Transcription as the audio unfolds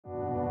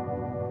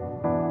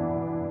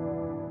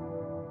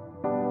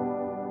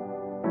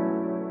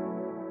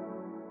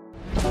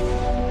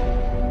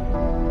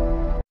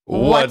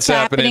What's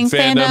happening,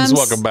 fandoms?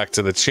 Welcome back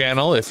to the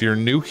channel. If you're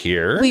new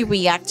here, we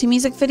react to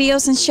music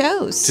videos and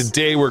shows.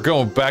 Today we're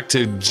going back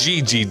to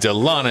Gigi De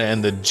Lana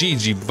and the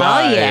Gigi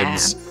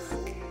Vibes.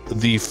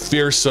 The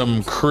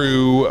fearsome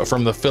crew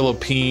from the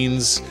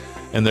Philippines,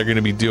 and they're going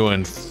to be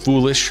doing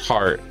Foolish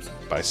Heart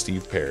by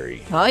Steve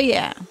Perry. Oh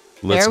yeah.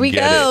 Let's there we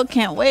get go. it.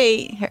 Can't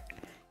wait.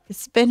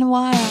 It's been a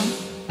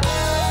while.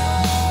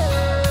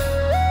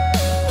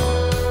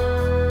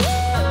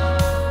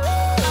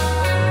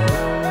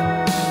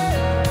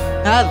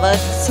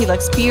 Oh, he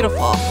looks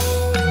beautiful.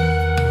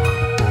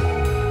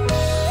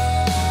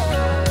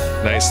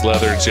 Nice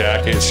leather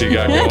jacket she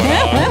got going on.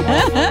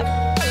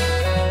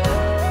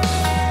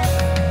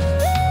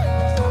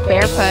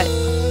 Barefoot.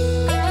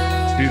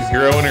 She's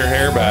growing her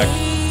hair back.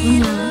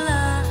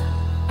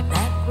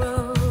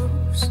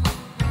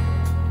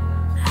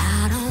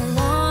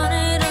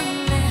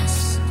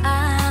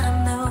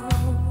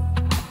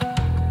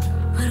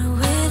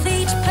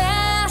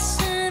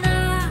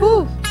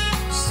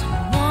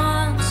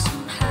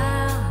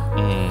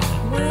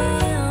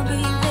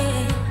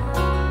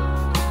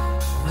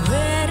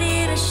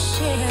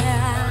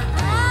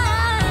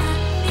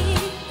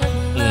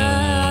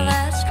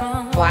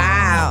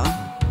 Wow.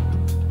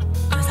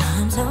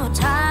 I'm so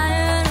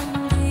tired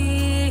of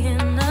being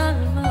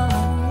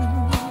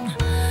alone.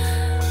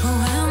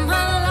 When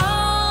my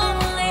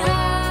lonely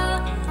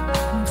heart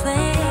can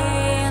play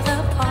the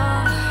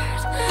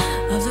part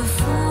of the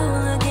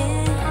fool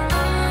again.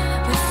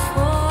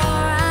 Before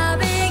I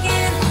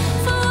begin,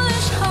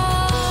 foolish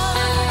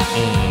heart,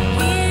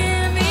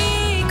 hear me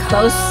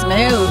So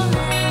smooth.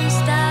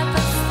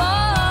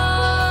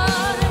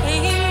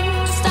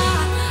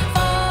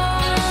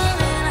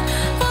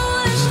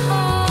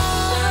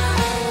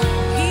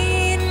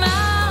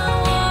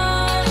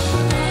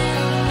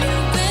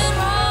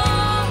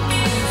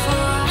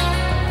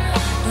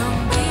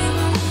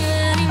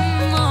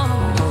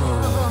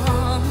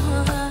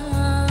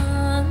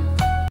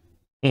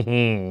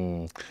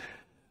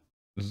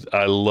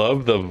 I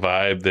love the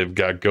vibe they've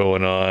got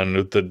going on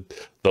with the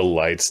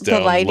lights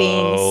down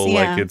low.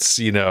 Yeah. Like it's,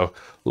 you know,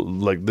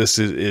 like this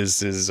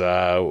is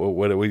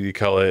what do you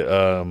call it?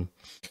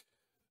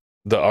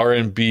 The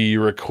R&B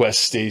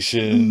request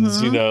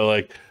stations, you know,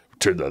 like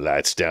turn the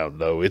lights down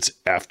low. It's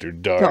after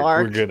dark.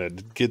 We're gonna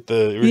get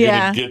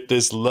gonna get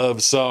this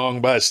love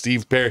song by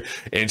Steve Perry,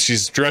 and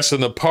she's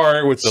dressing the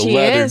part with the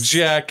leather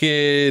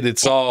jacket.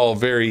 It's all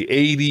very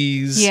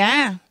 80s.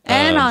 Yeah.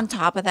 And on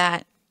top of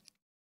that,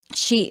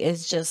 she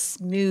is just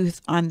smooth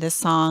on this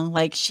song.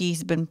 Like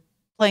she's been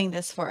playing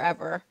this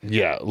forever.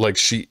 Yeah, like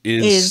she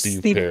is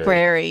Steve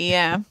Perry.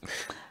 Yeah.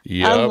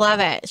 Yep. I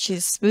love it.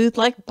 She's smooth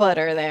like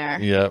butter there.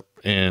 Yep.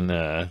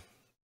 And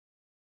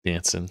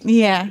dancing.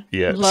 Yeah.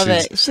 Yeah. Love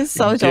it. She's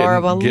so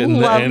adorable. Getting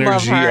love, the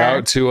energy love her.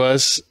 out to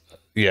us.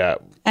 Yeah.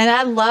 And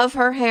I love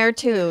her hair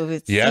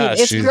too. It's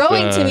she's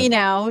growing to me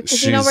now.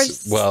 You know,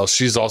 well,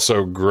 she's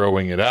also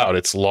growing it out.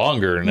 It's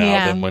longer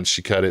now than when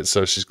she cut it,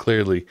 so she's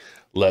clearly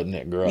letting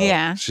it grow.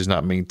 Yeah. She's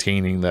not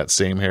maintaining that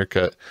same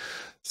haircut.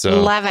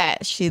 So love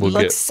it. She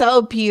looks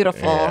so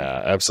beautiful.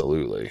 Yeah,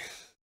 absolutely.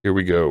 Here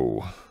we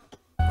go.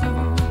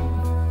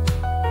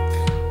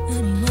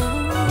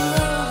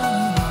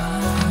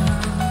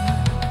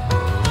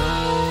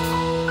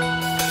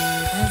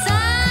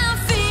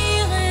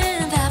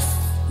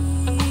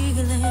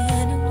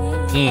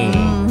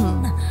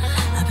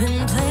 I've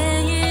been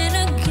playing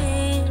a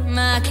game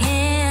I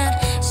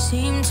can't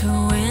seem to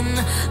win.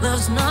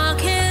 Love's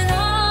knocking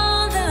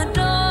on the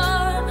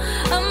door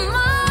of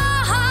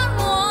my heart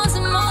once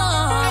more.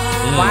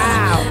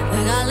 Wow. We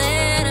gotta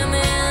let him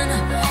in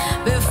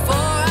before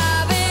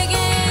I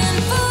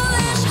begin.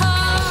 Foolish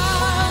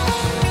heart,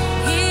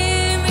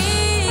 hear me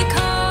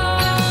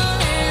call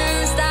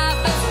and stop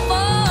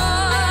before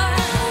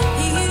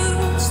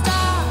you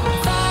start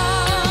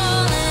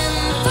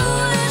falling.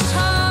 Foolish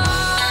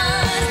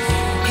heart,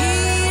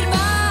 heed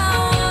my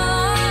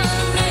warning.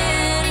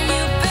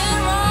 You've been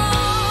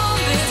wrong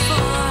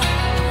before,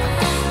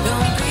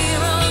 don't be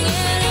wrong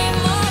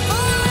anymore.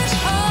 Foolish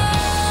heart.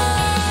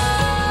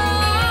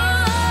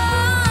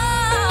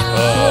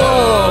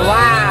 Oh,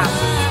 wow.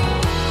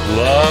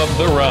 Love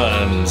the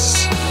runs.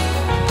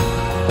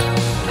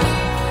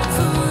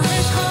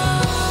 Foolish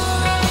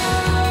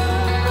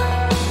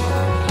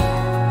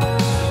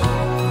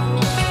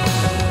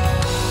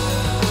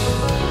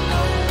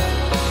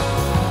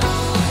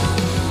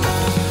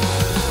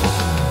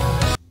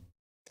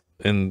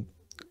And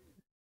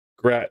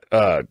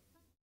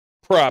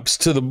props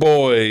to the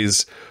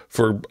boys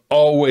for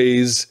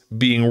always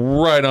being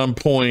right on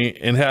point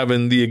and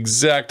having the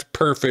exact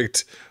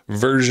perfect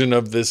version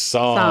of this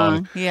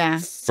song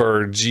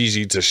for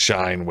Gigi to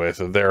shine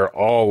with. They're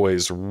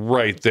always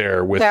right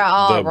there with They're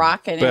all the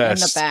rocking it in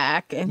the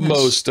back. And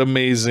most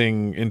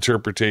amazing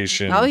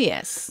interpretation. Oh,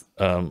 yes.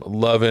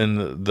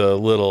 Loving the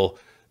little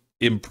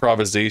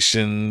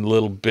improvisation,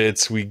 little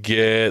bits we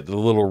get, the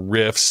little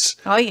riffs.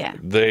 Oh, yeah.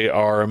 They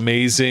are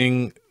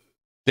amazing.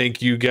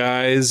 Thank you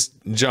guys,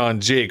 John,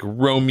 Jake,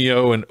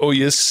 Romeo, and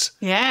Oyas.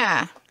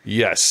 Yeah.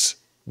 Yes.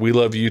 We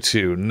love you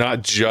too.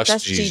 Not just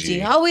That's Gigi.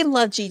 Gigi. Oh, we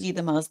love Gigi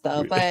the most,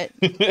 though. But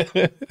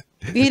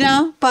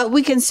but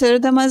we consider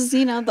them as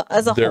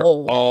as a They're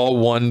whole. all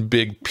one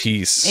big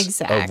piece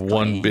Exactly. of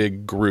one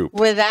big group.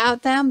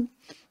 Without them,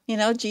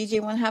 Gigi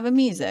wouldn't have a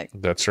music.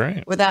 That's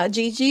right. Without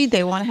Gigi,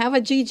 they won't have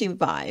a Gigi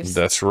vibes.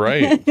 That's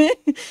right.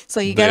 So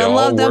you gotta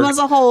love them as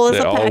a whole, as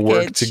a package. They all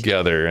work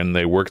together, and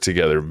they work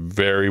together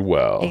very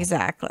well.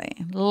 Exactly.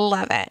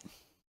 Love it.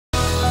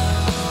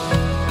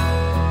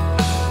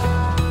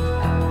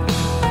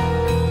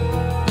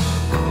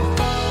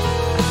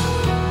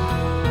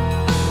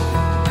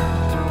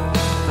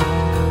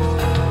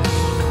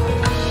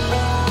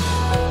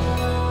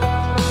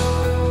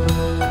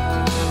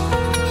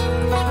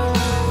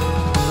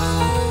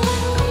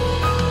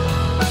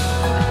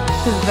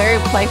 This is very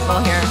playful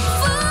here.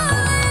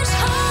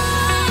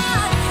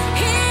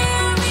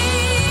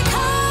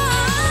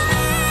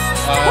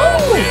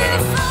 Oh, yeah.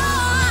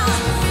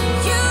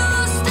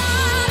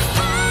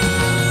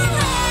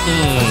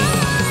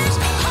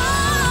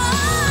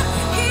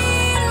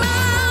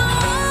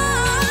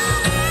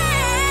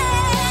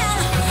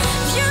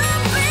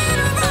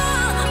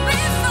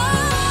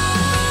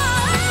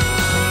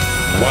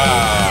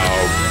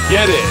 Wow.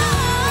 Get it.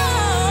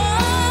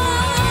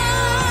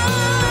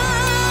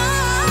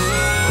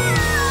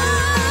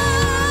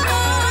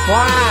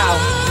 Wow.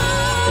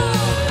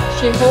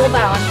 She hold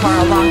that one for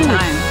a long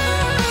time.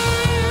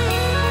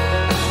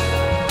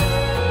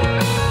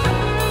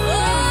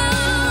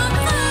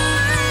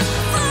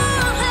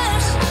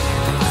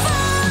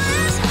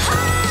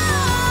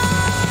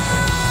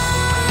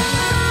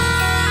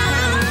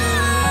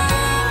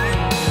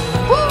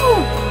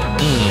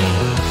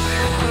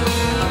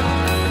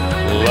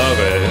 Love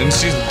it. And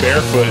she's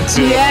barefoot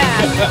too.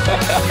 Yeah.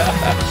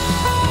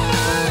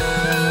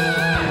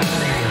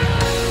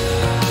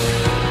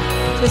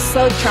 Just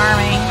so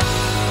charming.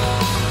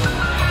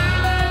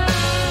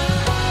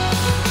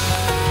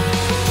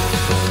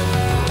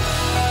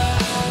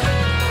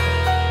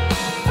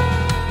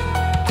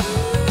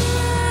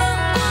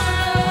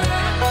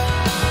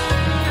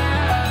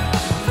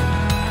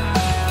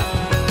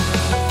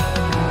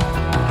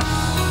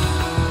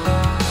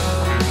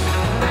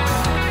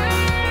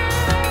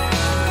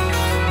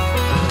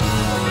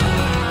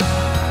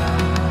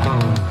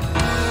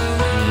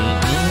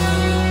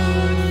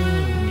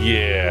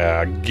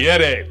 Yeah,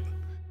 get it.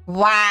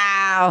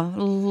 Wow.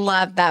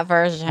 Love that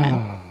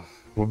version.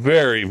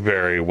 Very,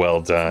 very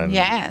well done.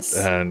 Yes.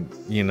 And,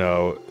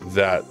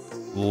 that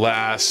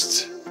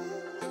last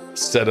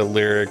set of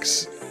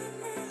lyrics,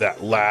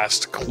 that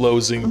last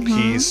closing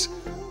piece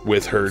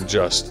with her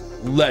just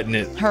letting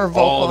it, Her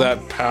vocal. all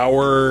that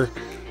power,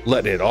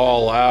 letting it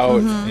all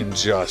out, and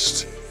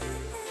just.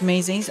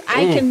 Amazing.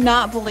 I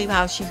cannot believe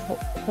how she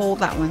hold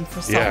that one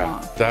for so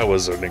long. That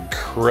was an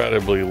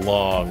incredibly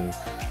long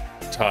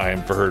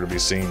time for her to be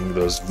singing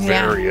those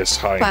various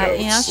high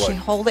notes. But she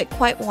hold it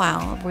quite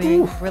well. We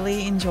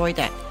really enjoyed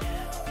it.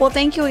 Well,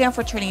 thank you again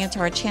for tuning into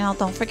our channel.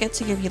 Don't forget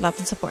to give your love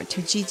and support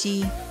to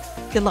Gigi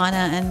De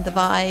Lana and the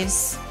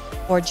Vibes,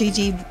 or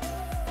Gigi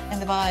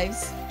and the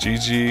Vibes.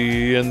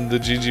 Gigi and the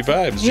Gigi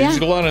Vibes. Yeah. Gigi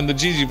De Lana and the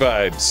Gigi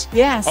Vibes.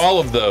 Yes. All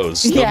of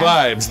those. The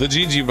vibes. The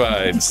Gigi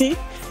Vibes.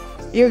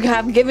 You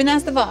have given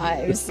us the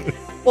vibes.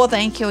 Well,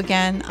 thank you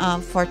again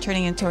for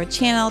tuning into our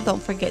channel.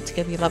 Don't forget to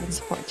give your love and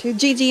support to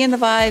Gigi and the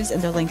Vibes,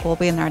 and their link will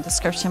be in our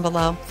description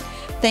below.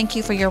 Thank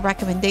you for your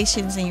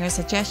recommendations and your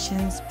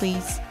suggestions.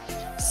 Please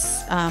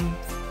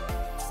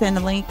send a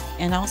link.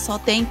 And also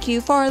thank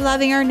you for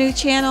loving our new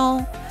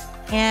channel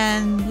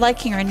and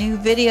liking our new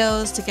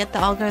videos to get the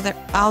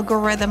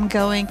algorithm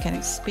going. Can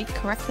I speak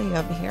correctly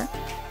over here?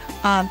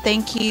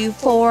 Thank you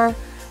for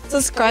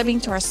subscribing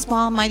to our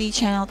small mighty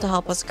channel to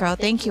help us grow.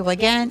 Thank you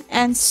again,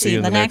 and see you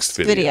in the next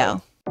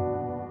video.